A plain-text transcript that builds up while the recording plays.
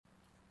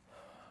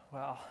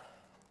Well,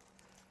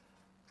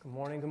 good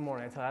morning, good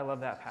morning. I tell you, I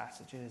love that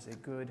passage. It is a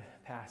good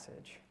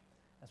passage.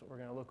 That's what we're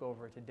going to look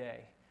over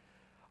today.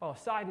 Oh,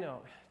 side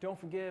note, don't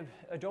forget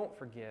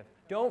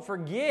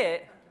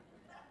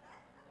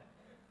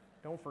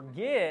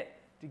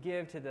to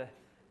give to the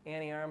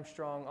Annie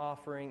Armstrong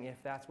offering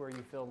if that's where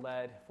you feel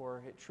led,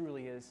 for it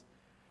truly is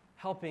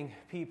helping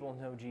people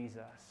know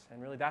Jesus. And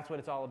really, that's what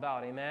it's all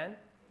about. Amen? Amen.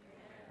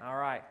 All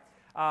right.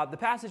 The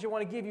passage I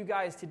want to give you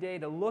guys today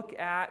to look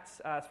at,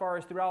 as far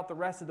as throughout the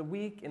rest of the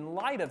week, in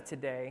light of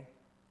today,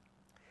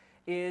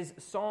 is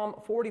Psalm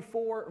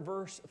 44,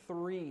 verse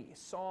 3.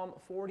 Psalm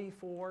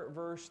 44,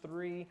 verse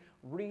 3.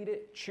 Read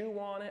it, chew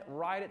on it,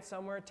 write it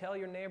somewhere, tell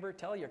your neighbor,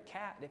 tell your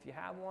cat if you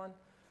have one.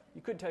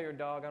 You could tell your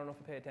dog, I don't know if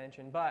you pay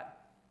attention, but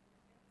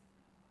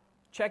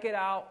check it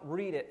out,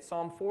 read it.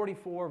 Psalm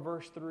 44,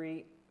 verse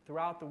 3,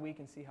 throughout the week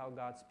and see how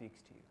God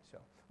speaks to you. So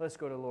let's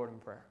go to the Lord in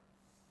prayer.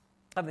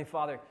 Heavenly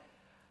Father,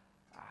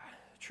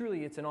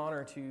 truly it's an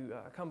honor to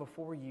come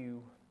before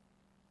you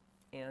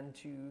and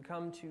to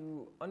come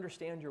to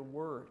understand your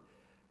word,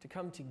 to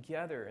come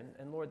together.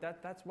 And Lord,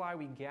 that's why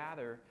we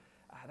gather.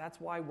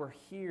 That's why we're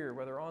here,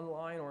 whether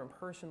online or in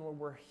person. Lord,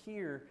 we're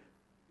here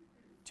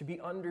to be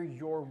under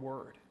your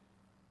word.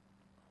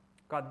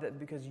 God,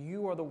 because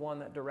you are the one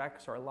that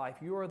directs our life.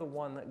 You are the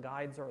one that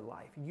guides our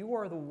life. You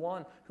are the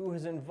one who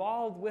is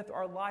involved with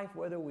our life,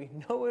 whether we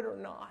know it or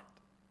not.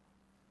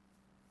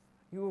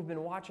 You have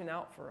been watching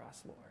out for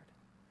us, Lord,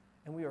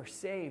 and we are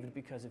saved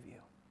because of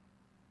you.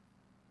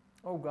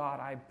 Oh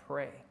God, I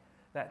pray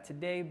that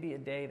today be a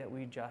day that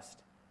we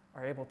just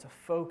are able to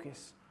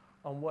focus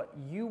on what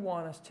you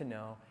want us to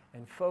know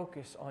and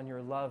focus on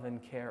your love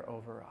and care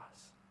over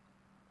us.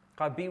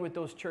 God, be with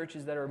those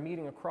churches that are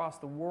meeting across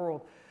the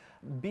world.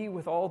 Be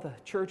with all the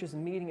churches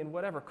meeting in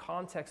whatever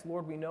context.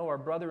 Lord, we know our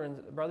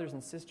brothers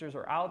and sisters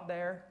are out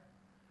there,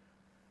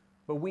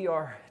 but we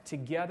are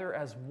together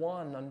as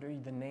one under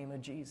the name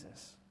of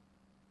Jesus.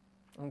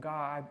 And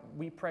God,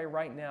 we pray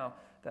right now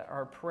that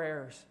our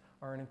prayers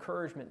are an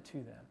encouragement to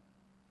them.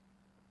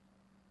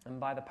 And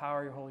by the power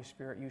of your Holy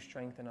Spirit, you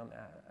strengthen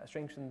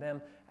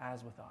them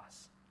as with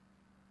us.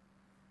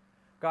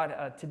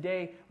 God,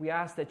 today we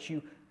ask that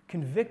you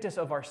convict us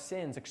of our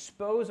sins,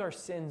 expose our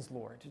sins,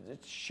 Lord.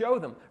 Show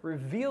them,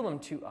 reveal them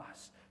to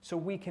us so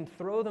we can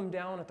throw them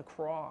down at the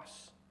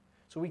cross,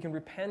 so we can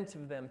repent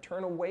of them,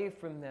 turn away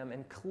from them,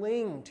 and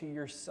cling to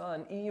your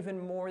Son even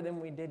more than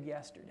we did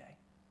yesterday.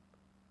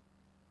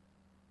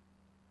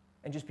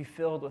 And just be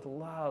filled with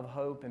love,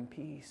 hope, and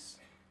peace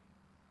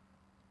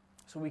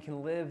so we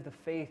can live the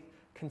faith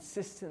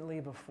consistently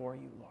before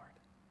you, Lord.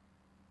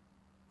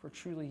 For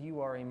truly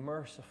you are a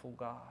merciful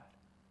God,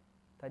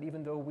 that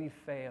even though we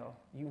fail,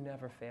 you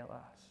never fail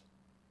us.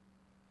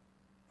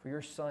 For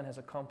your Son has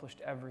accomplished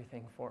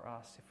everything for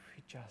us if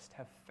we just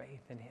have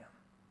faith in him.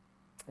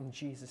 In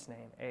Jesus'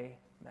 name,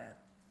 amen.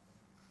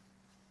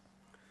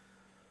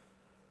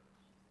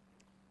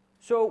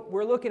 So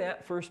we're looking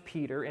at 1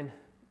 Peter, and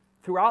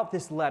throughout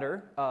this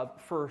letter of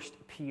 1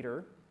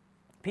 Peter,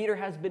 Peter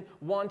has been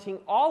wanting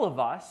all of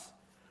us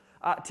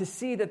to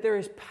see that there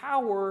is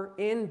power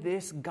in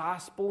this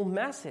gospel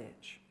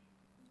message.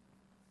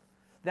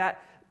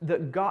 That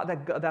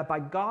by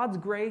God's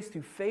grace,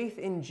 through faith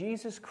in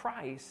Jesus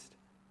Christ,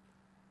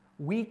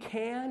 we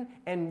can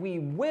and we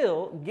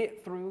will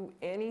get through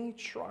any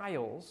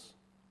trials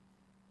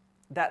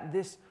that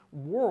this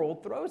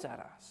world throws at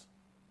us.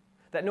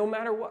 That no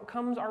matter what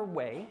comes our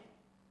way,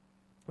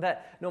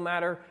 that no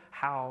matter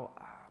how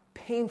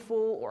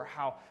painful or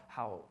how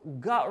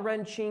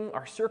gut-wrenching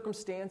our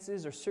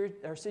circumstances or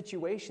our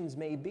situations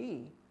may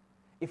be,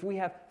 if we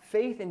have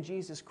faith in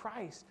Jesus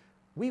Christ,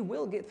 we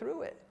will get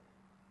through it.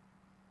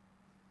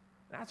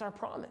 That's our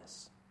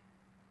promise.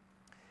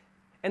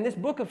 And this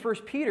book of 1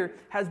 Peter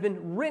has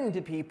been written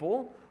to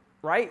people,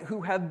 right,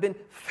 who have been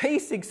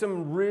facing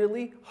some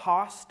really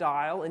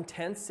hostile,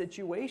 intense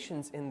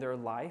situations in their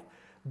life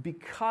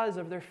because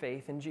of their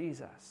faith in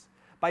Jesus.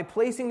 By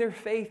placing their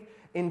faith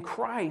in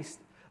Christ,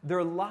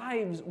 their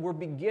lives were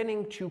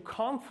beginning to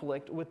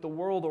conflict with the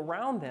world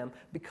around them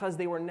because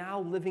they were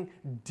now living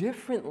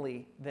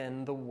differently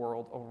than the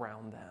world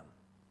around them.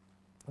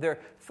 Their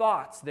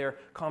thoughts, their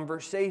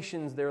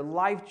conversations, their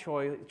life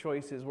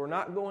choices were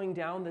not going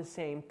down the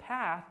same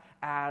path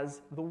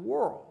as the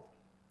world.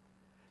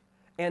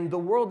 And the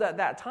world at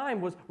that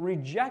time was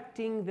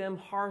rejecting them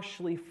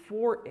harshly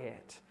for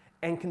it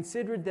and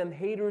considered them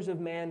haters of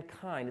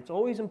mankind. It's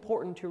always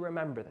important to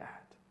remember that.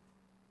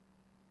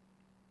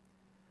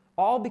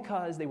 All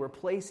because they were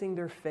placing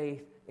their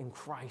faith in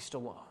Christ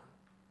alone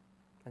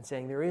and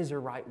saying there is a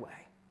right way.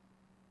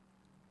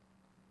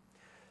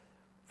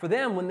 For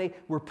them, when they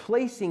were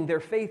placing their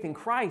faith in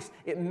Christ,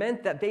 it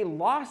meant that they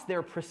lost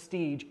their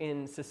prestige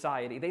in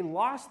society. They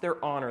lost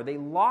their honor. They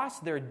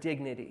lost their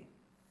dignity.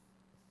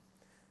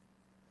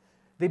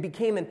 They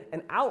became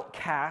an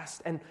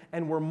outcast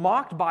and were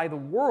mocked by the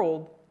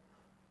world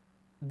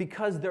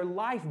because their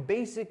life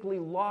basically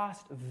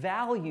lost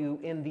value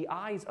in the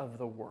eyes of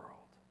the world.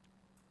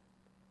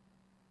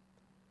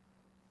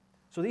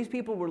 So these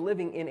people were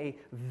living in a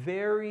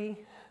very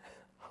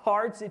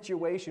hard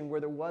situation where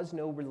there was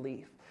no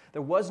relief.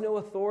 There was no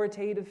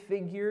authoritative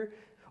figure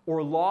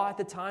or law at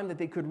the time that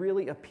they could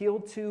really appeal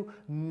to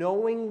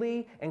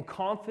knowingly and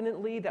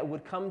confidently that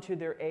would come to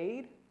their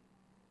aid.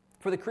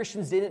 For the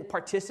Christians didn't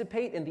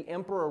participate in the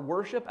emperor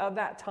worship of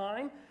that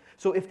time.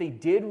 So if they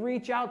did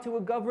reach out to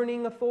a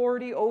governing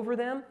authority over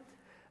them,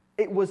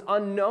 it was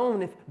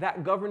unknown if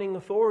that governing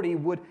authority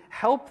would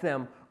help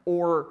them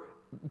or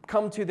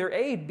come to their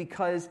aid,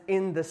 because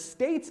in the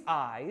state's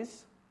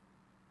eyes,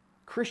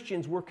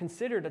 Christians were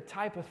considered a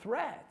type of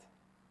threat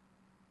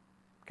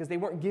because they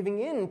weren't giving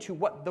in to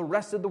what the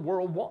rest of the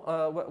world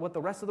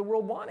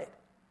wanted.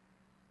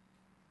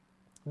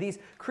 These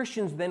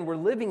Christians then were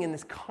living in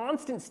this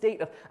constant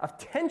state of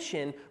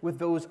tension with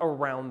those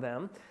around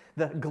them.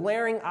 The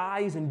glaring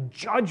eyes and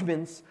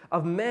judgments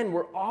of men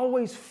were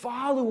always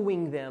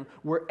following them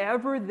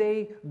wherever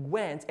they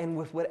went and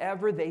with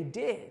whatever they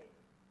did.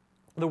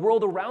 The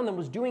world around them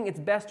was doing its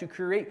best to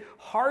create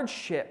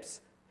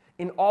hardships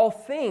in all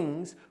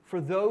things for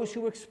those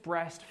who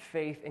expressed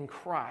faith in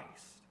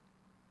Christ.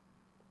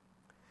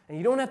 And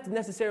you don't have to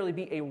necessarily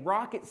be a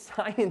rocket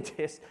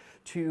scientist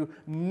to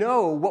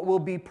know what will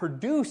be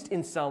produced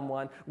in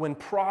someone when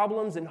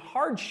problems and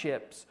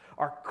hardships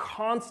are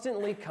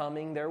constantly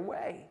coming their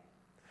way.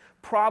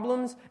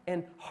 Problems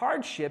and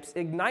hardships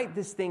ignite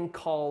this thing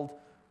called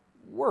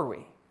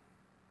worry.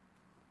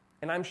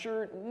 And I'm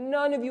sure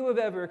none of you have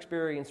ever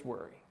experienced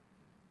worry.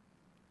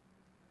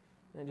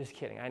 I'm just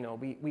kidding. I know.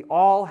 We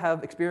all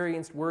have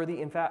experienced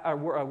worry.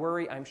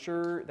 I'm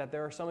sure that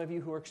there are some of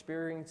you who are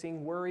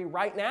experiencing worry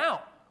right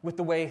now with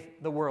the way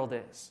the world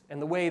is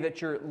and the way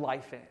that your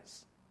life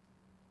is.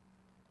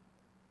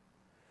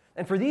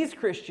 And for these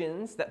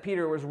Christians that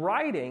Peter was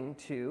writing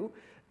to,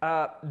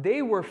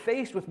 they were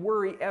faced with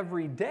worry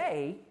every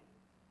day.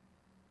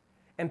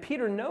 And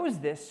Peter knows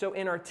this, so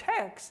in our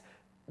text,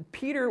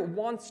 Peter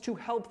wants to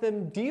help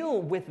them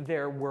deal with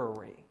their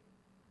worry.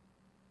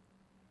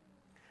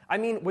 I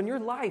mean, when your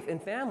life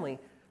and family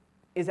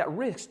is at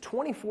risk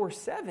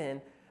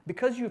 24/7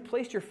 because you've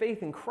placed your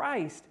faith in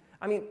Christ,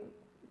 I mean,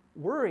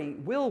 worry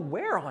will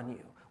wear on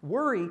you.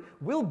 Worry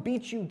will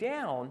beat you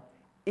down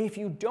if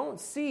you don't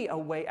see a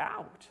way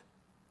out,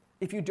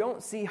 if you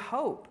don't see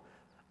hope.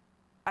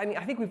 I mean,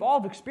 I think we've all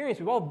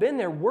been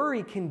there.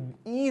 Worry can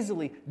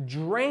easily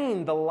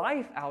drain the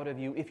life out of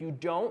you if you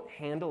don't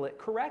handle it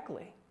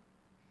correctly.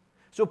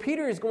 So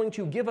Peter is going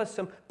to give us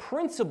some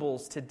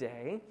principles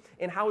today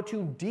in how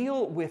to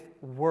deal with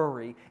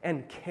worry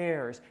and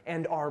cares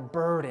and our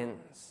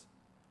burdens.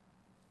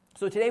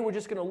 So today we're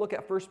just going to look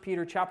at 1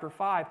 Peter chapter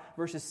 5,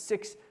 verses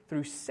 6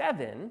 through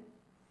 7.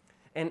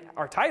 And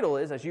our title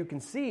is, as you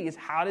can see, is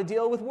How to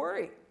Deal with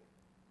Worry.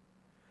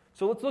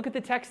 So let's look at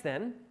the text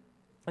then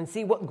and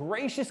see what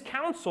gracious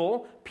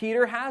counsel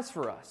Peter has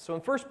for us. So in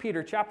 1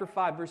 Peter chapter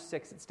 5, verse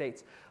 6, it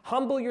states,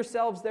 "Humble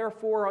yourselves,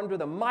 therefore, under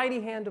the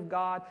mighty hand of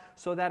God,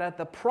 so that at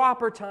the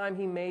proper time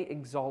he may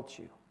exalt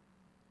you."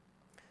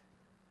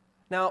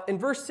 Now, in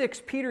verse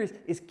 6, Peter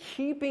is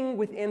keeping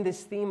within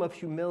this theme of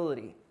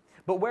humility.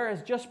 But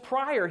whereas just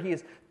prior he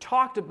has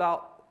talked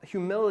about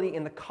humility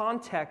in the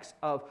context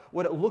of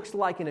what it looks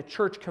like in a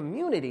church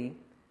community,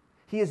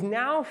 he is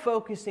now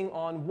focusing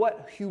on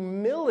what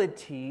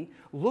humility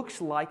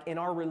looks like in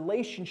our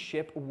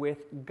relationship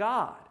with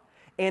God.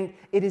 And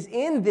it is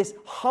in this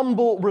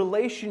humble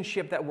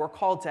relationship that we're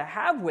called to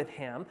have with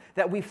him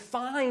that we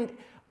find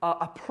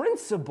a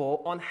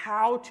principle on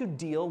how to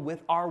deal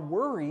with our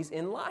worries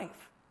in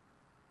life.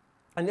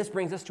 And this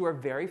brings us to our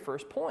very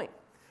first point.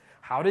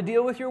 How to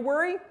deal with your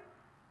worry?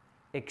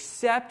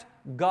 Accept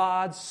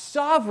God's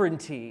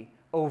sovereignty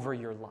over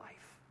your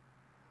life.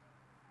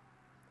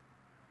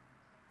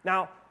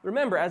 Now,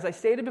 remember, as I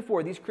stated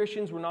before, these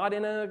Christians were not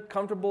in a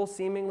comfortable,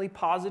 seemingly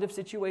positive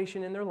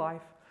situation in their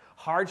life.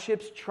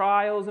 Hardships,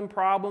 trials, and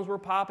problems were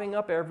popping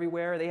up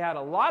everywhere. They had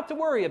a lot to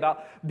worry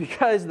about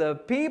because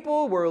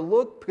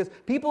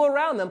people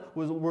around them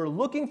were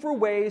looking for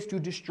ways to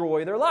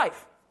destroy their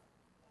life.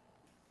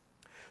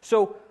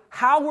 So,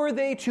 how were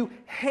they to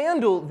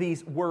handle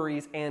these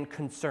worries and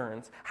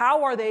concerns?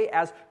 How are they,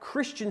 as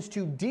Christians,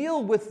 to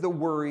deal with the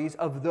worries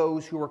of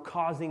those who are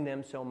causing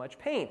them so much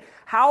pain?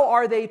 How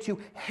are they to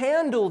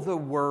handle the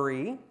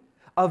worry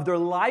of their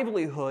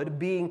livelihood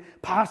being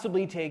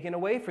possibly taken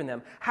away from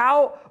them?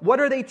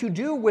 What are they to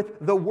do with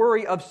the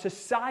worry of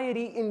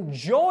society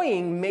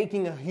enjoying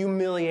making a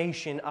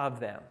humiliation of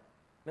them?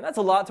 And that's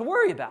a lot to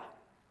worry about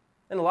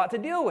and a lot to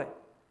deal with.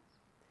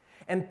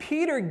 And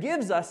Peter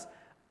gives us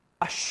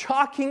a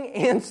shocking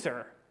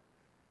answer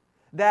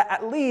that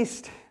at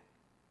least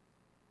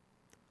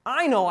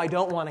I know I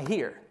don't want to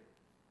hear,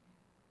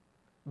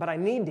 but I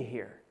need to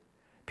hear.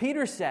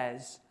 Peter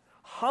says,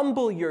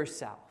 "Humble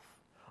yourself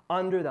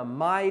under the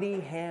mighty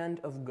hand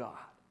of God."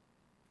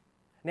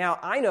 Now,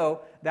 I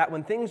know that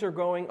when things are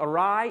going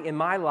awry in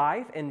my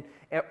life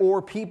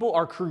or people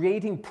are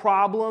creating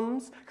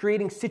problems,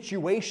 creating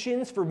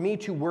situations for me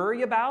to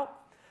worry about,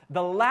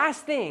 the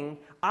last thing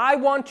I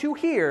want to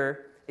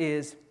hear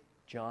is,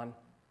 "John,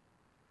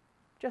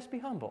 just be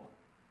humble."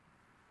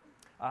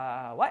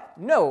 What?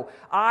 No,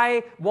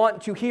 I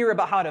want to hear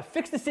about how to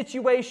fix the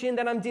situation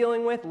that I'm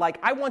dealing with. Like,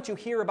 I want to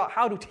hear about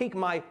how to take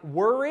my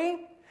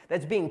worry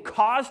that's being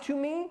caused to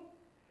me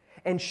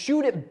and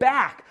shoot it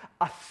back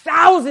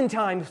 1,000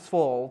 times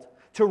fold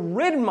to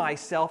rid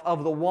myself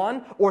of the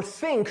one or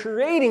thing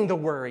creating the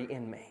worry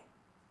in me.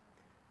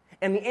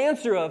 And the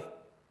answer of,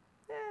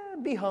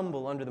 be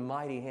humble under the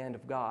mighty hand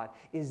of God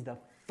is the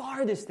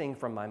farthest thing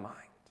from my mind.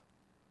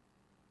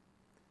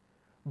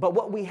 But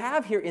what we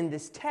have here in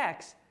this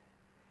text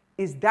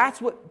is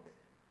that's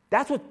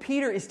what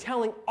Peter is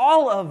telling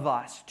all of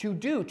us to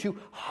do, to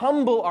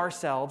humble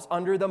ourselves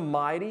under the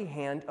mighty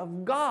hand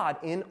of God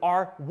in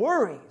our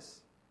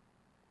worries.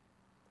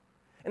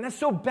 And that's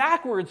so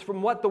backwards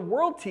from what the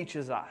world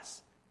teaches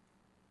us.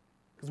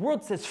 Because the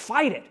world says,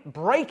 fight it,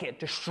 break it,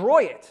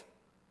 destroy it,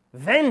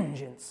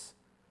 vengeance,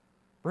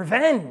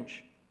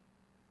 revenge.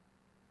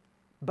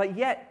 But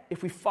yet,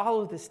 if we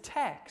follow this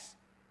text,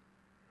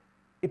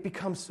 it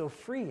becomes so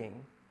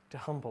freeing to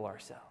humble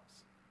ourselves.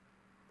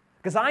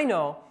 Because I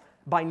know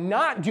by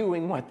not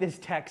doing what this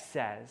text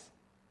says,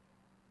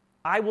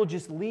 I will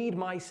just lead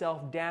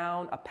myself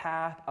down a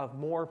path of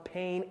more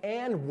pain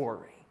and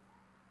worry.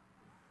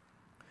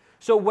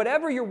 So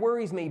whatever your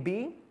worries may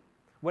be,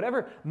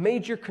 whatever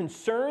major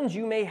concerns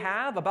you may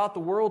have about the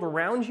world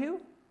around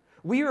you,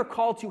 we are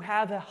called to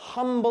have a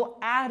humble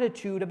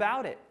attitude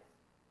about it.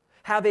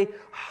 Have a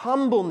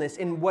humbleness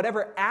in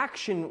whatever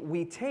action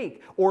we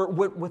take or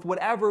with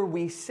whatever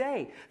we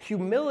say.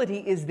 Humility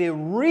is the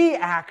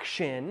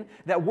reaction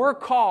that we're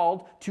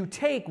called to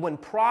take when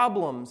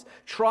problems,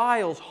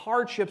 trials,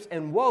 hardships,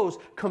 and woes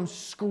come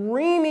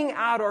screaming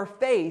out our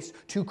face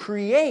to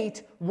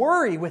create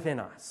worry within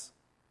us.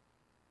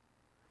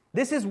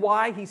 This is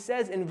why he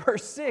says in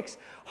verse 6,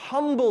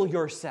 humble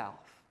yourself.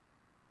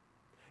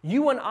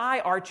 You and I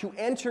are to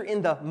enter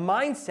in the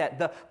mindset,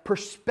 the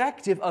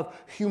perspective of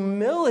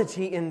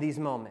humility in these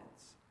moments.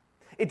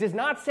 It does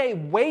not say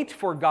wait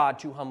for God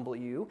to humble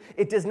you.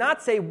 It does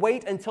not say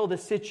wait until the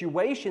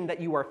situation that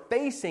you are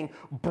facing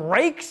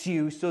breaks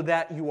you so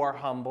that you are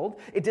humbled.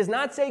 It does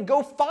not say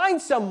go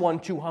find someone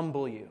to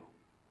humble you.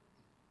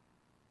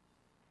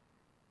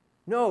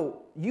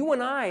 No, you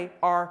and I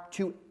are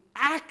to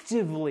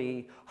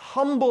actively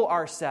humble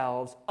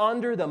ourselves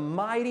under the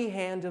mighty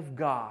hand of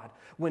God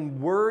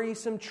when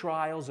worrisome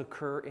trials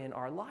occur in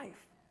our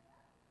life.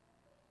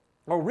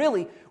 Or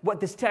really, what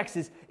this text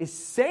is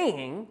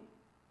saying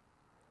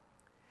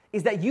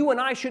is that you and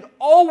I should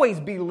always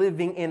be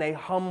living in a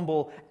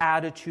humble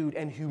attitude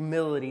and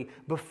humility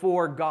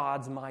before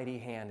God's mighty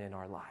hand in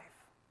our life.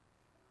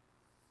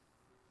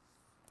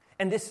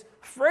 And this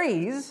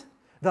phrase,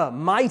 the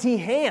mighty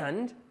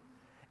hand,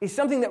 is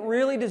something that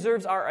really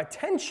deserves our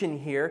attention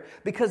here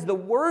because the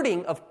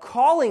wording of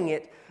calling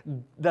it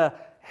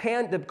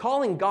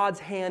calling God's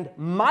hand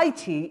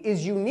mighty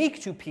is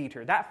unique to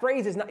Peter. That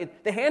phrase is not,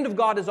 the hand of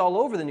God is all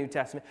over the New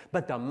Testament,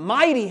 but the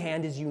mighty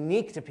hand is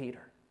unique to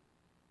Peter.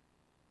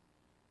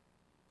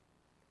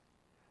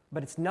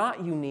 But it's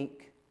not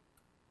unique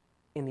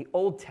in the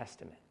Old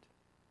Testament.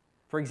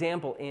 For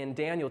example, in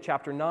Daniel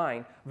chapter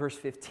 9, verse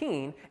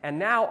 15, and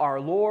now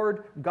our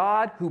Lord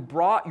God, who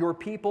brought your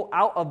people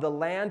out of the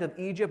land of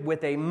Egypt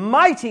with a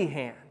mighty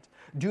hand.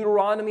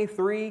 Deuteronomy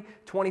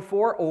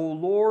 3:24, O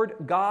Lord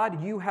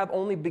God, you have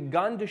only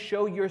begun to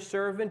show your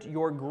servant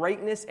your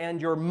greatness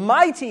and your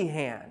mighty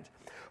hand.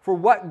 For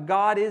what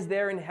God is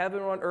there in heaven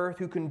or on earth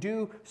who can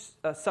do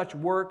such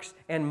works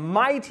and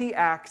mighty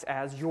acts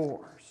as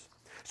yours?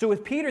 So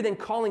with Peter then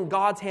calling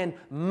God's hand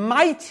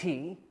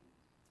mighty,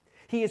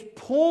 he is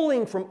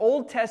pulling from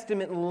Old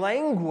Testament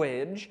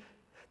language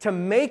to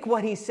make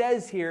what he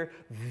says here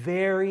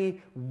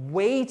very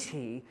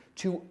weighty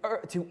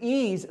to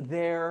ease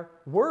their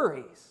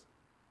worries.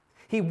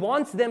 He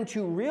wants them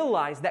to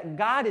realize that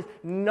God is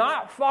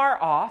not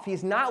far off.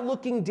 He's not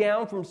looking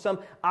down from some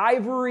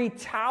ivory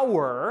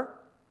tower,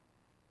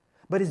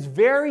 but is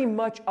very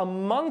much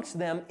amongst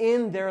them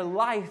in their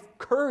life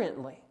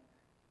currently.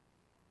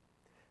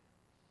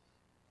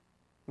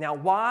 Now,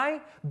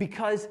 why?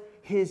 Because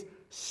his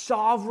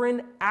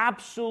sovereign,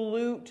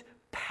 absolute,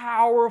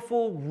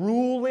 powerful,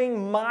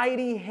 ruling,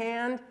 mighty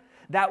hand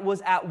that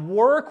was at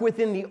work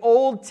within the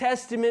Old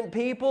Testament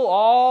people,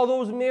 all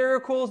those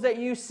miracles that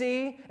you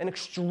see and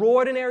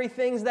extraordinary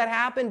things that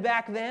happened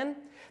back then,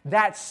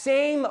 that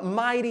same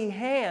mighty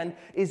hand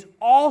is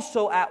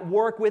also at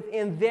work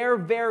within their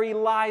very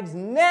lives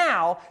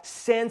now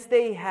since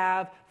they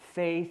have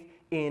faith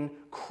in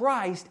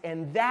Christ,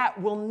 and that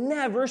will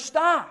never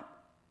stop.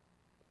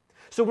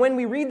 So when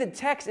we read the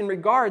text in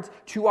regards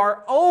to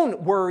our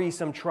own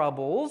worrisome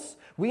troubles,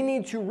 we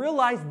need to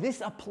realize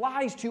this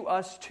applies to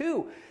us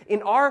too.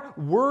 In our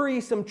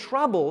worrisome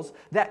troubles,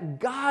 that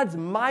God's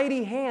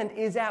mighty hand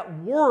is at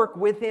work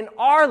within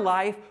our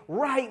life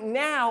right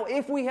now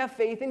if we have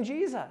faith in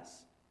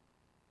Jesus.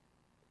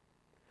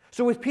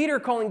 So with Peter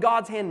calling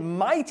God's hand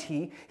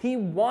mighty, he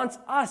wants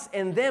us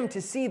and them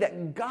to see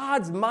that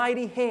God's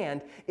mighty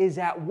hand is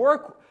at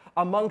work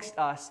amongst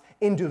us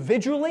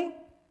individually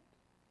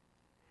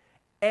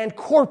and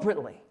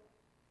corporately.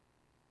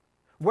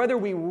 whether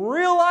we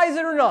realize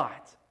it or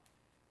not.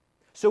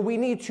 So we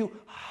need to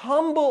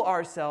humble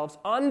ourselves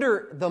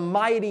under the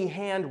mighty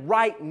hand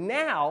right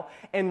now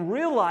and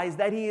realize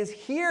that He is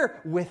here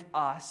with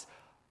us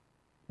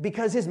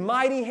because His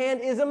mighty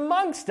hand is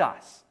amongst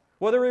us,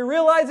 whether we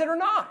realize it or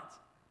not.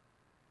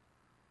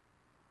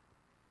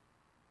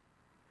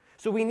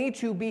 So we need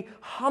to be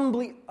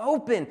humbly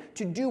open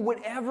to do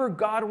whatever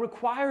God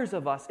requires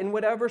of us in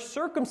whatever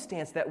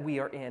circumstance that we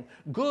are in,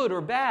 good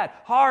or bad,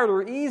 hard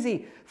or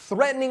easy,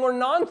 threatening or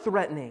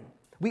non-threatening.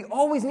 We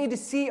always need to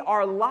see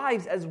our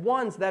lives as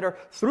ones that are,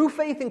 through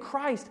faith in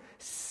Christ,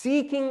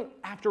 seeking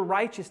after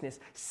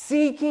righteousness,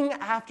 seeking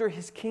after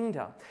His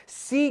kingdom,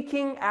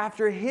 seeking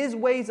after His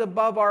ways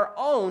above our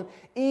own,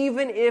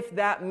 even if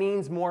that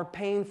means more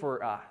pain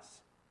for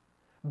us.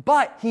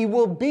 But He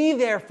will be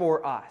there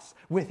for us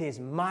with His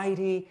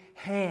mighty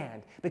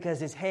hand,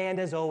 because His hand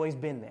has always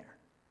been there.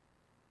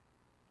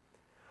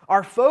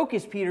 Our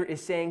focus, Peter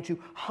is saying, to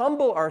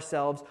humble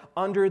ourselves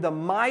under the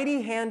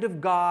mighty hand of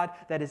God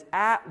that is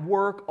at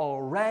work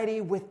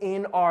already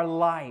within our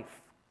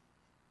life.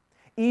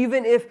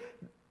 Even if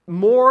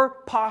more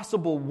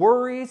possible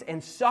worries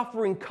and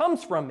suffering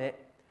comes from it,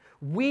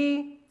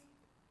 we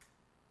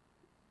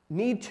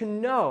need to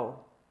know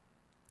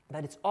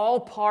that it's all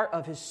part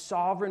of His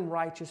sovereign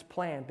righteous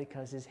plan,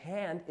 because His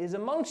hand is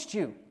amongst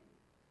you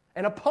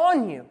and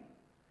upon you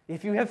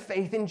if you have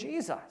faith in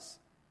Jesus.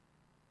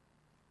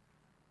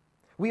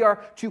 We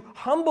are to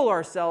humble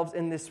ourselves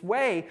in this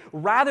way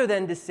rather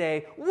than to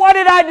say, "What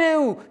did I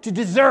do to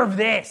deserve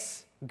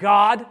this,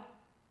 God?"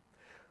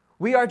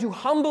 We are to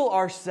humble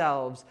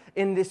ourselves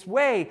in this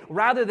way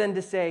rather than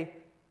to say,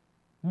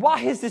 "Why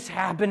is this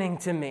happening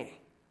to me?"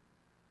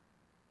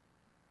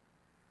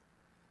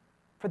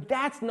 For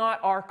that's not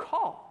our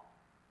call.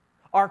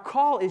 Our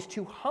call is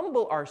to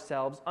humble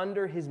ourselves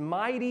under His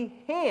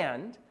mighty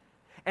hand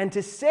and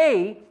to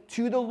say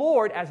to the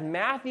Lord, as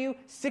Matthew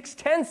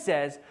 6:10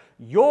 says,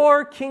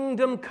 "Your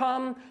kingdom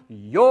come,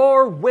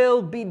 your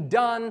will be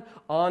done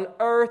on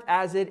earth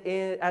as it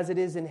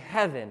is in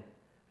heaven,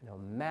 no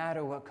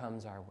matter what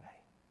comes our way."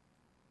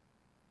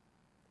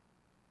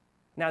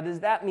 Now, does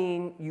that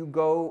mean you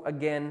go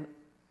again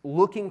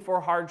looking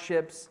for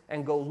hardships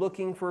and go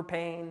looking for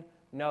pain?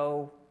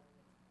 No.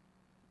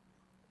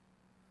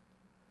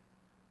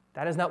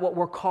 That is not what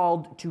we're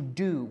called to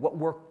do. What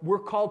we're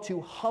called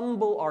to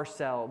humble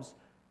ourselves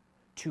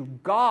to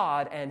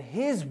God and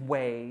His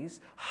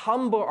ways,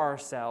 humble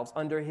ourselves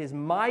under His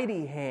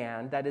mighty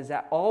hand that is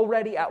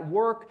already at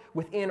work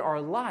within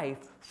our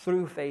life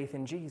through faith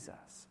in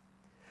Jesus.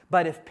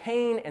 But if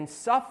pain and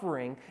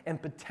suffering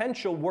and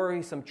potential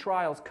worrisome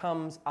trials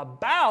comes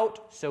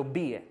about, so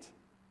be it.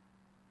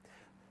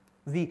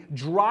 The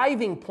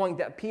driving point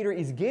that Peter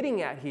is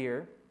getting at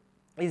here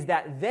is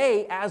that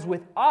they, as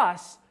with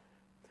us,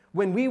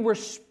 when we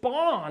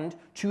respond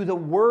to the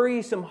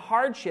worrisome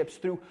hardships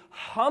through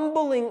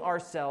humbling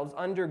ourselves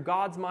under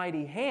God's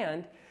mighty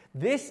hand,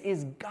 this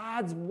is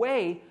God's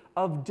way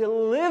of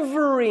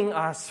delivering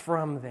us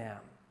from them.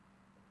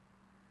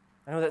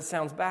 I know that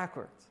sounds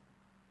backwards.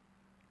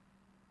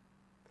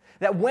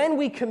 That when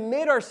we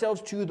commit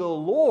ourselves to the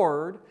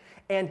Lord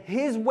and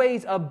His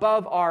ways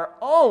above our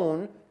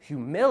own,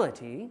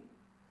 humility,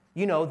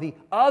 the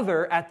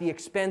other at the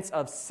expense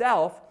of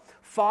self,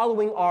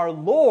 following our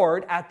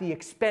Lord at the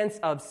expense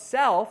of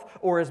self,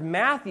 or as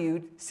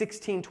Matthew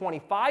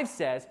 16:25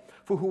 says,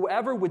 "For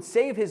whoever would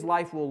save his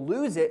life will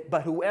lose it,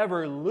 but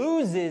whoever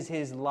loses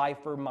his life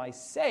for my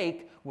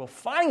sake will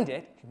find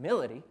it,"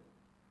 humility.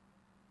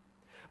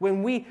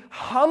 When we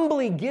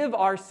humbly give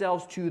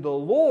ourselves to the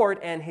Lord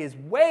and His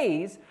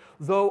ways,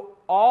 though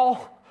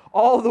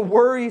all the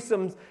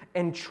worrisome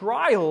and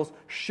trials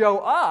show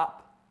up,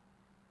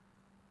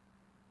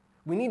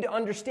 we need to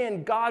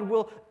understand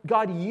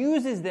God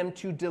uses them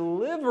to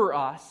deliver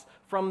us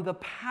from the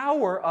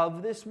power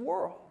of this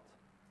world.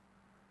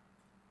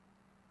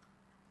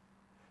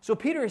 So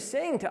Peter is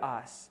saying to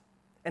us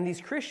and these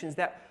Christians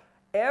that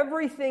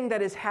everything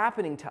that is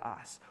happening to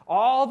us,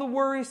 all the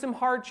worrisome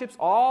hardships,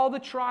 all the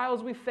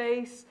trials we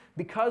face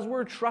because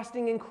we're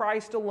trusting in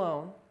Christ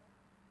alone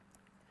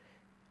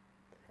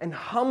and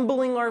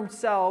humbling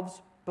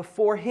ourselves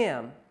before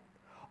Him,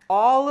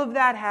 all of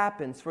that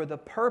happens for the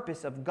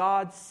purpose of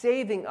God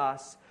saving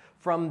us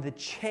from the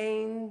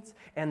chains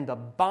and the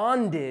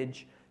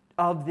bondage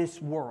of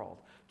this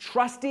world.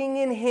 Trusting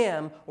in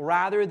Him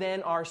rather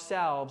than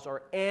ourselves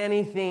or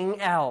anything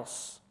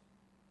else.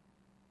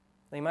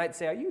 They might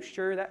say, "Are you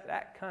sure?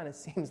 That kind of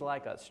seems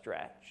like a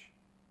stretch."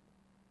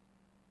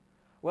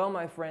 Well,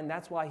 my friend,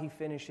 that's why he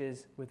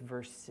finishes with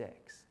verse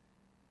 6.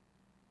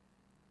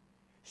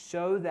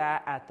 "So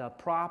that at the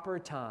proper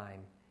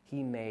time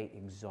He may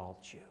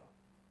exalt you."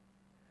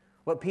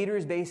 What Peter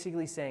is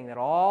basically saying, that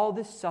all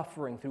this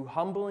suffering through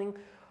humbling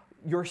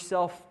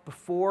yourself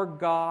before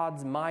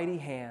God's mighty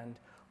hand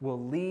will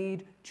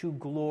lead to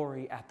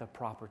glory at the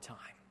proper time.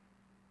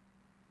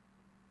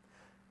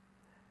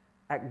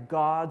 At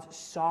God's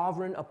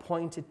sovereign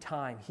appointed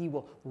time, He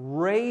will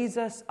raise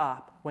us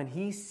up when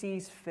He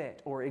sees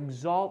fit or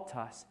exalt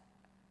us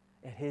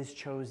at His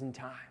chosen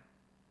time.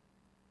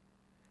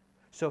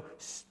 So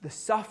the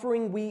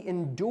suffering we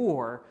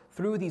endure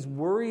through these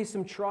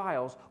worrisome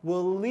trials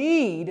will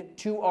lead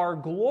to our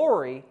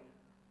glory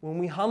when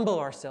we humble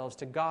ourselves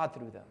to God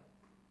through them,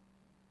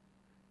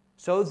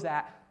 so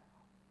that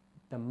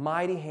the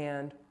mighty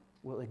hand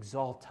will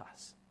exalt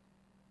us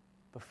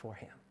before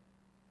Him.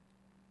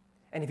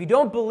 And if you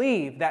don't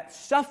believe that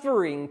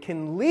suffering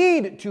can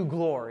lead to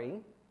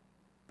glory,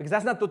 because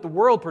that's not what the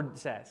world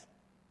says.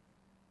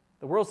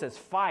 The world says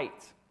fight.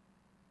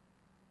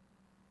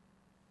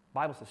 The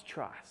Bible says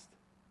trust.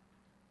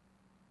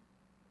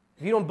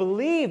 If you don't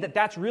believe that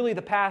that's really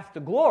the path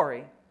to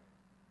glory,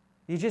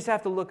 you just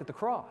have to look at the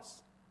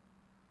cross.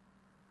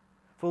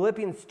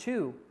 Philippians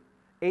 2,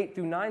 8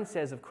 through 9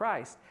 says of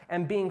Christ,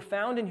 "And being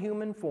found in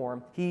human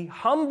form, He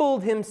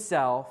humbled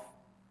Himself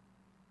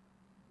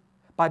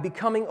by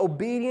becoming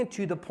obedient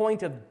to the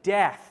point of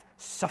death,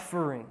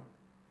 suffering,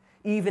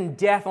 even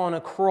death on a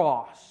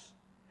cross.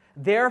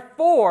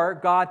 Therefore,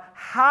 God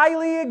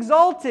highly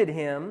exalted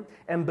Him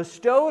and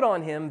bestowed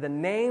on Him the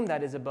name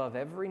that is above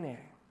every name,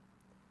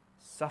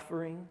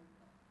 suffering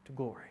to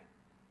glory.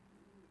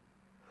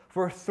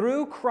 For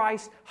through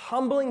Christ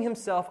humbling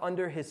Himself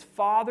under His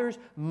Father's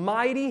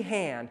mighty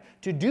hand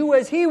to do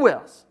as He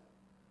wills,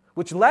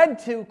 which led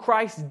to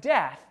Christ's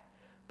death,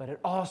 but it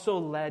also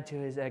led to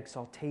His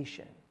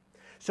exaltation.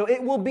 So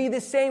it will be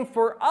the same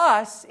for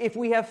us if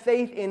we have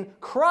faith in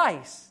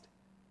Christ.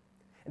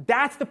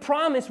 That's the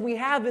promise we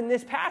have in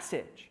this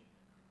passage.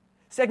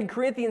 2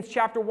 Corinthians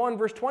chapter 1,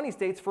 verse 20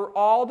 states, "For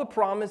all the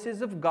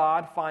promises of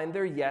God find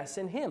their yes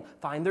in Him,"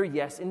 find their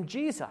yes in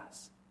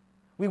Jesus.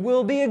 We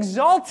will be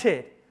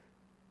exalted.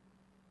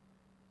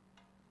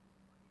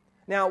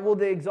 Now, will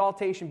the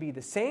exaltation be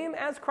the same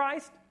as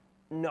Christ?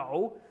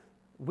 No.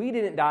 We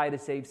didn't die to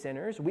save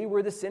sinners. We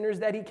were the sinners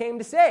that He came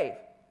to save.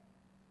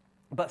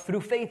 But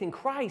through faith in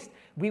Christ,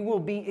 we will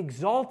be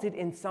exalted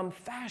in some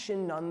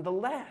fashion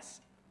nonetheless.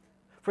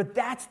 For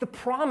that's the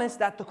promise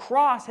that the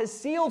cross has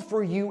sealed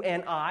for you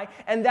and I,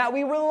 and that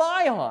we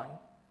rely on,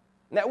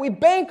 that we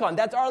bank on,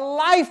 that our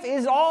life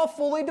is all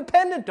fully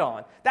dependent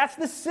on. That's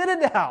the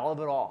citadel of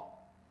it all.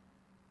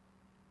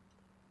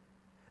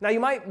 Now you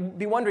might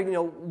be wondering,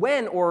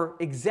 when or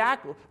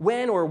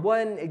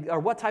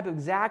what type of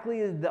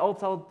exactly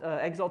the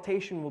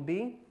exaltation will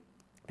be.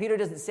 Peter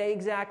doesn't say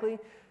exactly.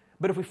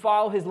 But if we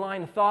follow his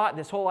line of thought,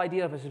 this whole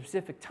idea of a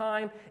specific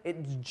time,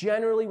 it's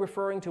generally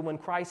referring to when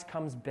Christ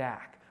comes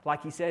back,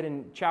 like he said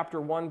in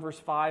chapter 1, verse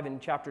 5 and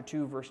chapter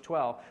 2, verse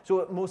 12. So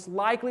it most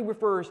likely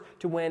refers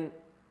to when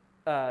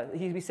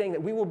he'd be saying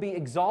that we will be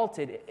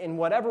exalted in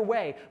whatever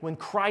way when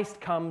Christ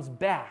comes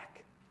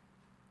back.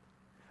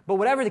 But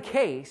whatever the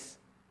case,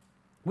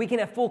 we can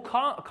have full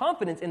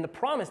confidence in the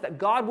promise that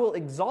God will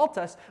exalt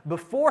us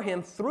before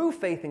Him through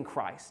faith in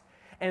Christ.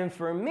 And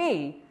for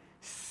me,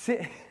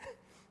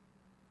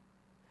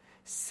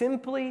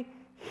 simply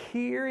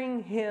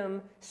hearing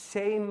Him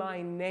say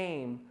my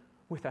name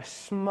with a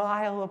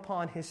smile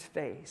upon His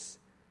face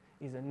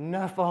is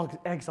enough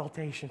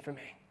exaltation for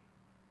me.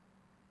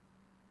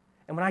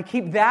 And when I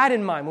keep that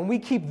in mind, when we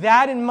keep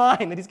that in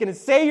mind, that He's going to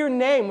say your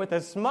name with a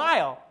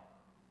smile,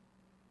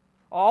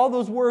 all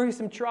those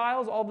worrisome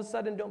trials all of a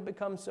sudden don't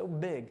become so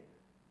big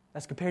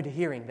as compared to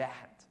hearing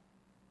that,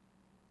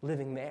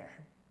 living there,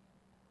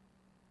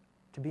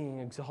 to being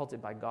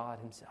exalted by God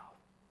Himself.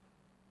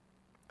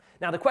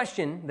 Now, the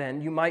question, then,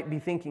 you might be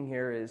thinking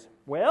here is,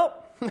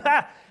 well,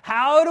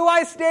 how do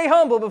I stay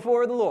humble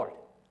before the Lord?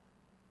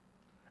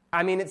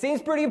 I mean, it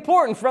seems pretty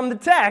important from the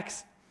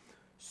text,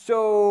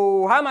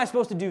 so how am I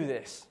supposed to do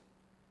this?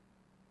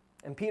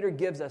 And Peter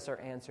gives us our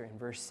answer in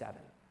verse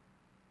 7.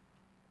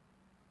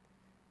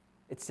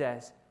 It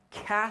says,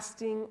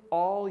 "Casting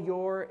all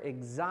your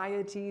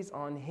anxieties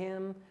on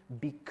Him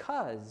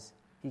because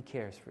He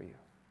cares for you."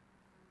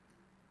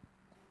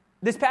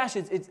 This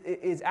passage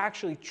is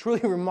actually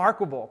truly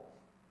remarkable,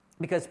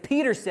 because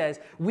Peter says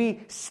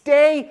we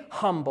stay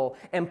humble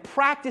and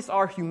practice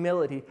our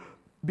humility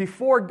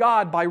before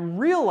God by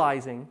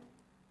realizing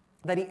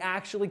that He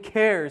actually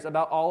cares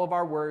about all of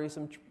our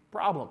worrisome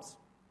problems.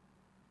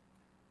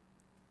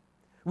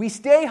 We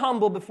stay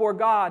humble before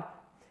God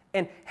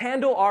and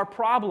handle our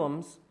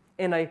problems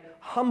in a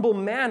humble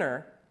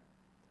manner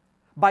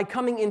by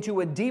coming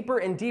into a deeper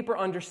and deeper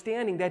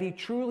understanding that He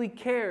truly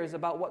cares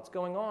about what's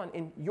going on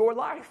in your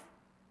life.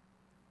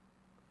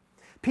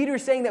 Peter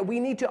is saying that we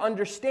need to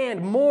understand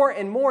more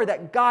and more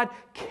that God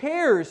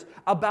cares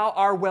about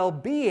our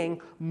well-being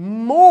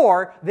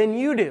more than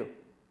you do.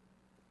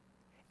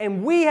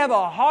 And we have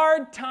a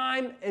hard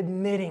time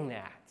admitting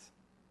that.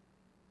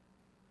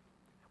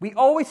 We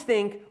always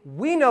think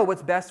we know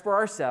what's best for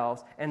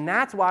ourselves, and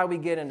that's why we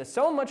get into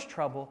so much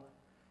trouble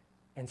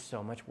and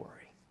so much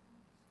worry.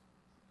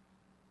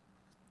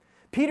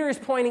 Peter is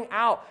pointing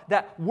out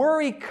that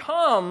worry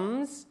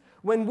comes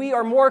when we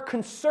are more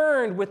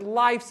concerned with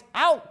life's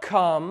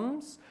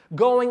outcomes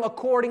going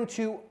according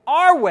to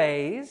our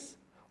ways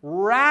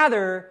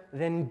rather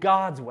than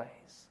God's ways.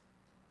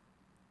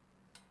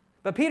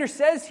 But Peter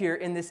says here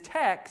in this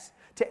text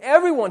to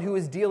everyone who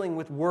is dealing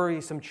with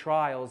worrisome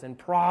trials and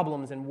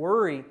problems and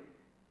worry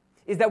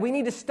is that we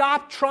need to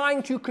stop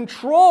trying to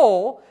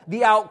control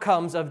the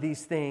outcomes of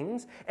these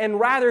things and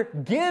rather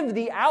give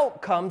the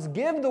outcomes,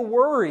 give the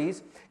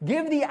worries,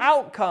 give the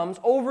outcomes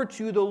over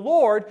to the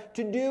Lord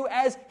to do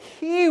as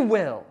He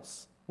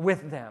wills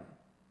with them.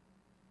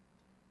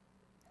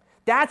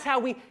 That's how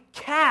we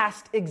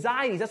cast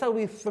anxieties. That's how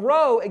we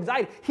throw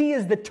anxiety. He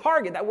is the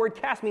target. That word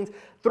cast means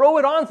throw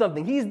it on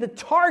something. He's the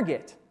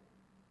target.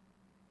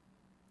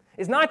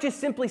 It's not just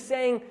simply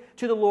saying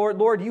to the Lord,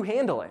 Lord, you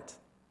handle it.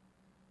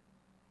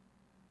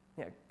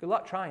 Yeah, good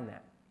luck trying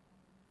that.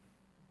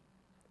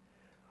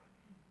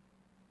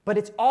 But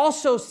it's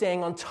also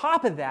saying on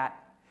top of that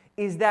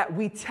is that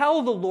we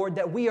tell the Lord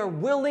that we are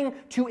willing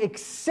to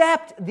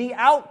accept the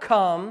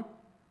outcome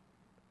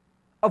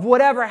of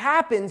whatever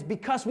happens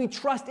because we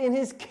trust in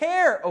His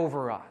care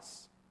over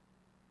us.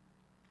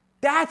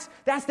 That's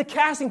the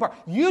casting part.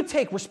 You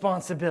take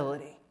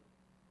responsibility.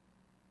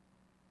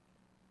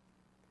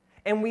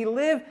 And we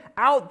live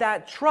out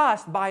that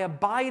trust by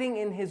abiding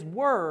in His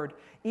Word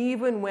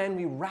even when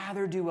we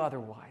rather do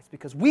otherwise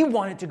because we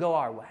want it to go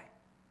our way.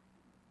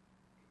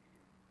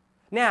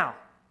 Now,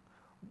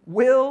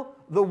 will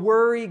the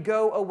worry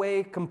go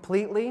away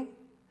completely?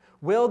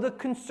 Will the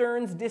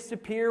concerns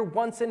disappear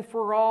once and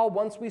for all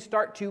once we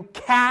start to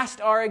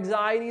cast our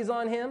anxieties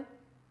on Him?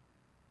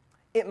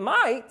 It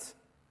might,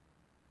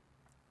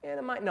 and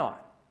it might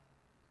not.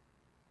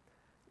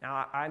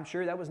 Now, I'm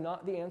sure that was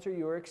not the answer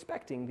you were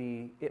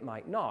expecting, it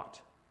might not.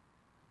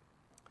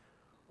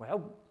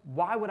 Well,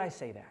 why would I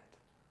say that?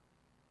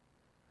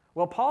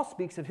 Well, Paul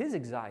speaks of his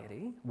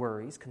anxiety,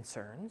 worries,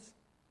 concerns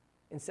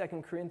in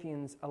 2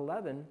 Corinthians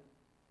 11,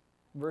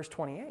 verse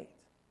 28.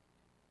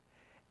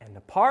 And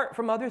apart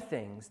from other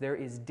things, there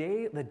is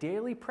the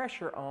daily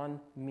pressure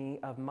on me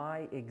of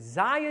my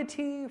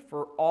anxiety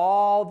for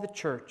all the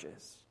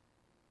churches.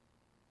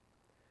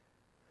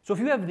 So if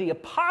you have the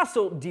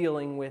apostle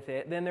dealing with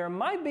it, then there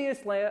might be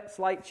a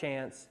slight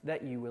chance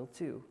that you will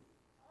too.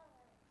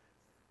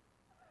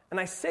 And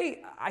I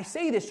say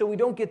this so we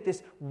don't get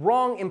this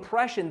wrong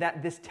impression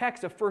that this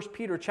text of 1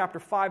 Peter chapter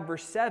 5,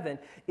 verse 7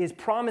 is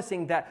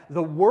promising that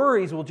the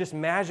worries will just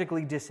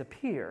magically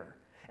disappear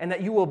and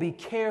that you will be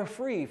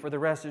carefree for the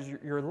rest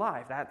of your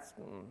life.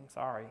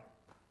 Sorry.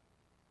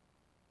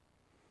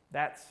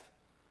 That's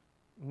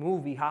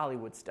movie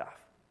Hollywood stuff.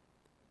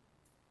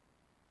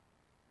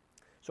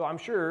 So I'm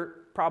sure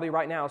probably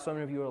right now some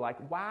of you are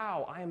like,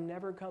 wow, I am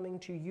never coming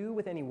to you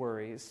with any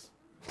worries.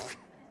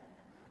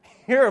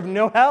 You're of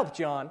no help,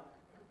 John.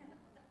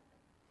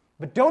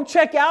 But don't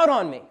check out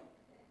on me.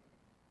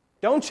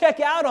 Don't check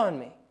out on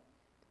me.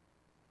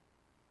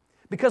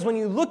 Because when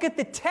you look at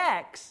the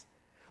text,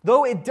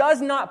 though it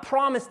does not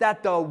promise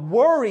that the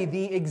worry,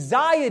 the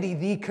anxiety,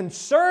 the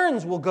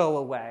concerns will go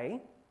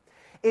away,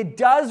 it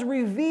does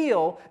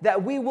reveal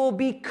that we will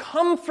be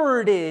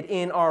comforted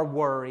in our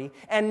worry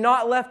and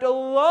not left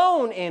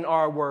alone in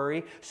our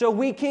worry so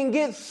we can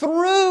get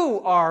through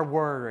our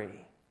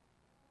worry.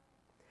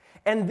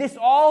 And this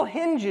all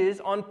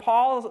hinges on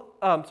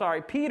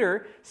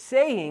Peter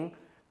saying,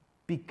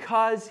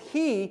 because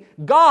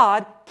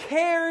God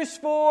cares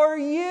for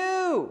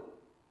you.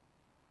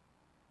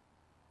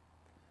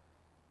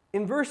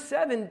 In verse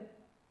 7,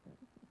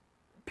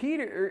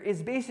 Peter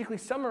is basically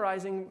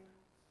summarizing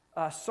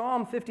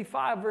Psalm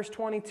 55, verse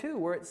 22,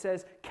 where it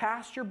says,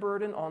 cast your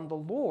burden on the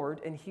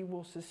Lord, and He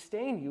will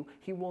sustain you.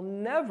 He will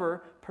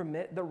never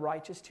permit the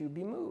righteous to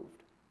be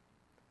moved.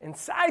 And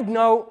side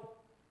note,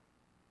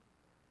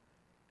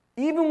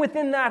 even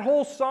within that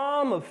whole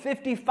Psalm of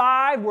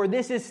 55 where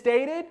this is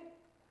stated,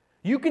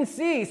 you can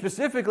see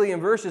specifically in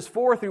verses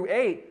 4 through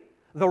 8,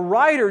 the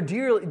writer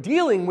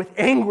dealing with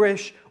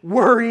anguish,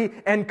 worry,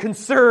 and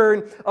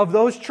concern of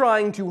those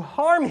trying to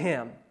harm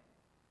him.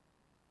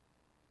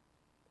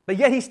 But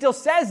yet he still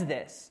says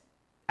this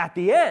at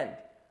the end.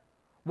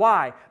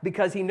 Why?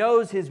 Because he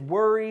knows his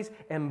worries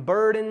and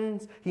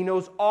burdens. He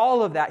knows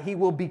all of that. He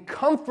will be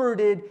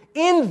comforted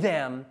in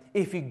them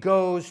if he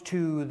goes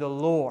to the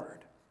Lord.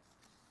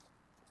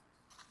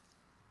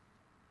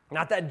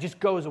 Not that it just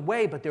goes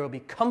away, but there will be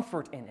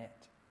comfort in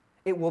it.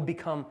 It will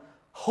become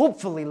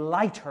hopefully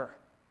lighter.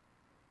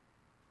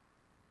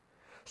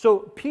 So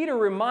Peter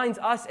reminds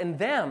us and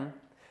them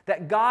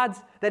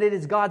that it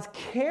is God's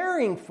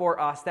caring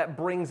for us that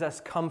brings us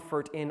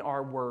comfort in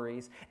our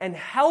worries and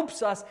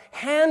helps us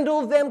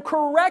handle them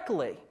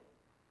correctly.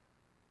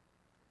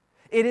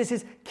 It is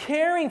His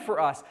caring for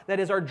us that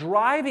is our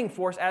driving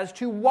force as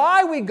to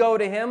why we go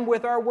to Him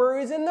with our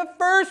worries in the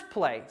first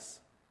place.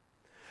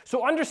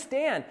 So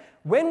understand,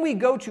 when we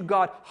go to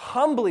God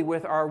humbly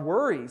with our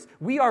worries,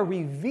 we are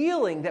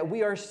revealing that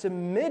we are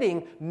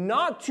submitting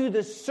not to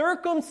the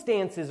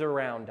circumstances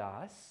around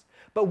us,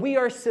 but we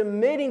are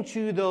submitting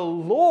to the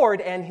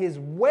Lord and His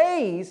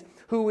ways,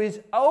 who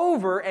is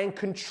over and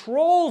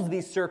controls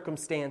these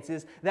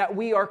circumstances that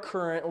we are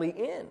currently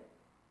in.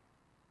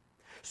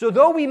 So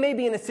though we may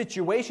be in a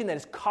situation that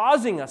is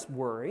causing us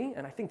worry,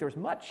 and I think there's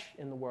much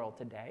in the world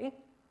today,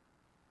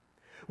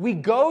 We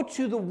go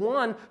to the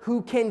one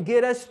who can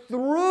get us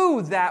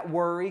through that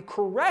worry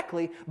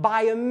correctly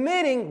by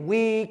admitting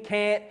we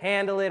can't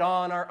handle it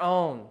on our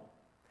own.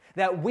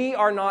 That we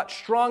are not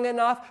strong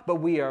enough, but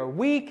we are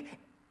weak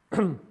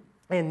and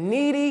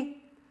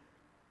needy,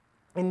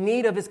 in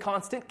need of His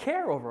constant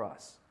care over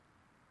us.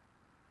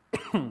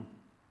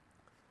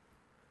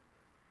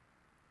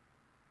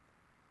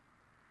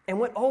 And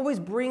what always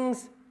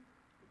brings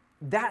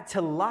that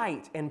to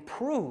light and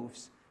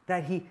proves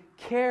that He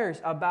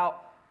cares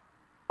about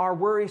our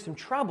worries and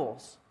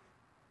troubles,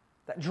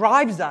 that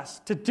drives us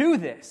to do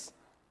this,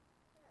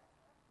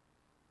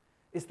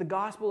 is the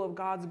gospel of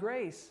God's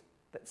grace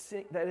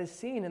that is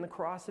seen in the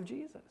cross of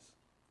Jesus.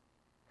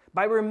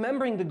 By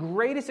remembering the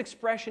greatest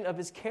expression of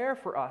His care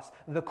for us,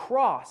 the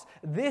cross,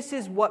 this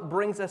is what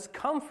brings us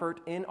comfort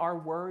in our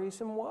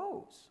worries and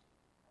woes.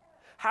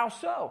 How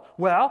so?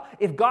 Well,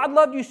 if God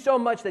loved you so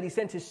much that He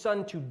sent His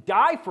Son to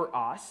die for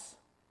us,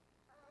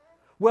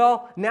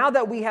 well, now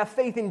that we have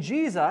faith in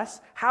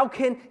Jesus, how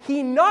can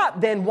He not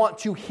then want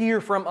to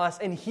hear from us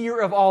and hear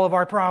of all of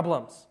our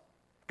problems?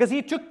 Because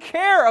He took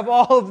care of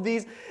all of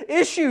these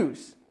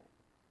issues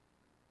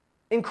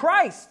in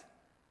Christ.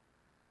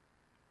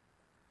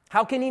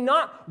 How can He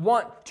not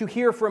want to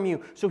hear from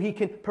you so He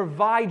can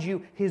provide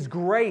you His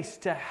grace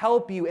to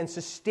help you and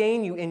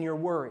sustain you in your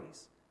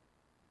worries?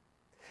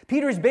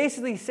 Peter is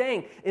basically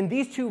saying in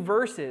these two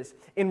verses,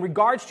 in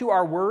regards to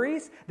our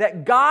worries,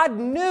 that God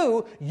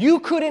knew you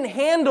couldn't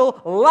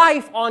handle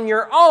life on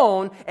your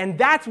own, and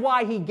that's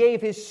why He gave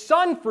His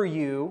Son for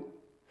you,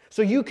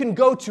 so you can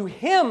go to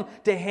Him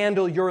to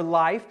handle your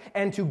life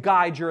and to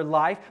guide your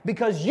life,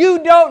 because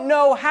you don't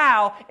know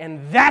how,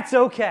 and that's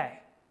okay.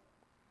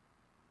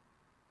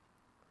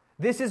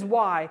 This is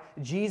why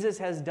Jesus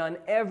has done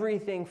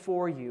everything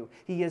for you.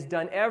 He has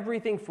done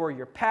everything for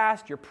your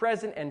past, your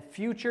present, and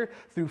future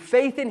through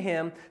faith in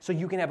Him, so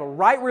you can have a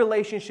right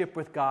relationship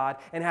with God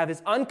and have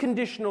His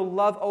unconditional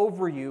love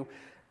over you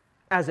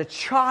as a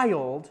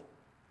child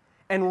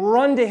and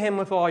run to Him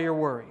with all your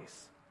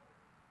worries.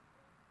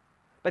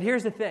 But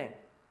here's the thing.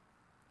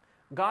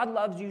 God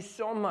loves you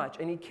so much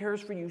and He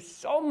cares for you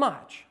so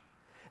much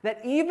that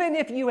even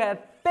if you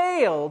have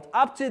failed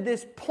up to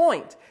this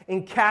point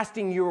in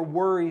casting your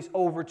worries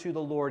over to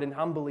the Lord and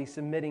humbly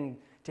submitting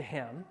to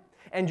Him,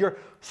 and you're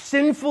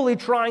sinfully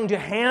trying to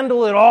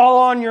handle it all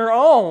on your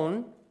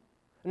own,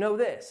 know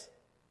this: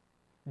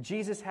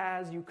 Jesus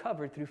has you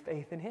covered through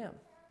faith in Him.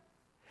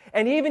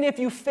 And even if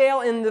you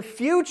fail in the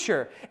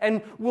future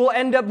and will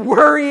end up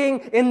worrying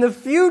in the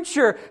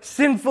future,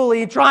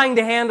 sinfully trying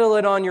to handle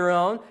it on your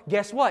own,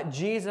 guess what?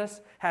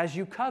 Jesus has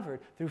you covered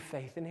through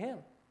faith in Him.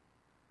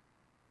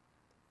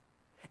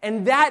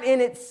 And that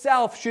in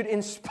itself should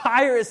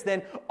inspire us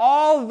then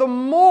all the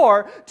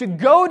more to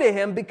go to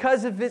Him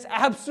because of His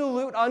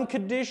absolute,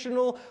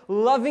 unconditional,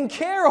 loving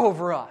care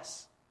over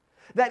us.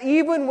 That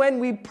even when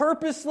we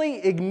purposely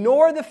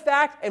ignore the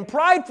fact and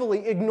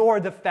pridefully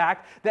ignore the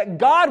fact that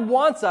God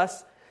wants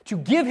us to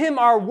give Him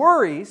our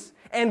worries,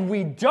 and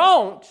we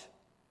don't,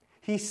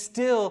 He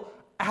still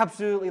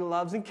absolutely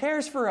loves and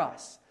cares for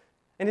us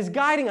and is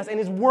guiding us and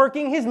is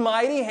working His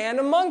mighty hand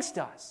amongst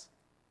us.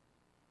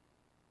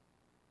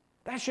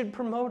 That should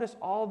promote us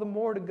all the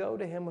more to go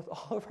to Him with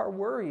all of our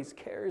worries,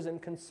 cares,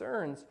 and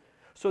concerns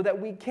so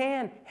that we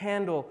can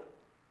handle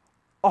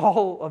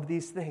all of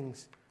these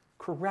things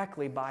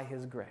correctly by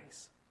His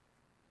grace.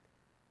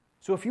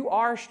 So if you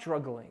are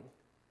struggling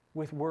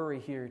with worry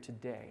here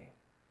today,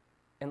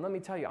 and let me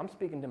tell you, I'm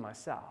speaking to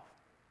myself,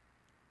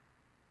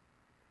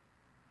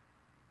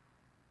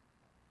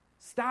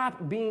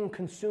 stop being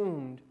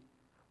consumed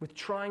with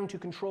trying to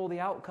control the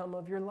outcome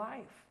of your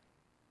life.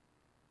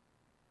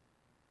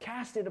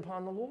 Cast it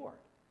upon the Lord.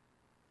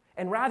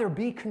 And rather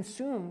be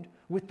consumed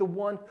with the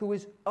one who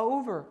is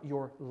over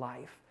your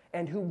life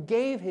and who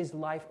gave His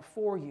life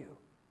for you.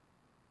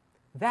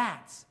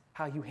 That's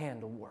how you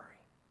handle worry.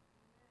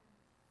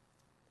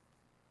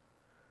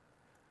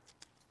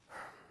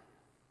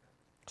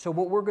 So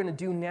what we're going to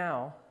do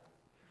now,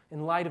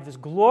 in light of this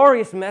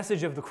glorious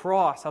message of the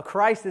cross, how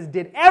Christ has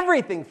did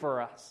everything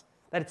for us,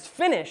 that it's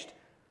finished,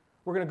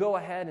 we're going to go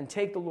ahead and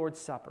take the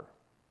Lord's Supper.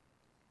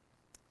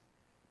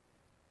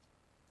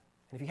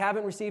 And if you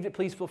haven't received it,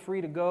 please feel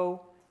free to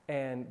go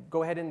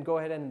ahead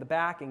in the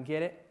back and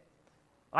get it.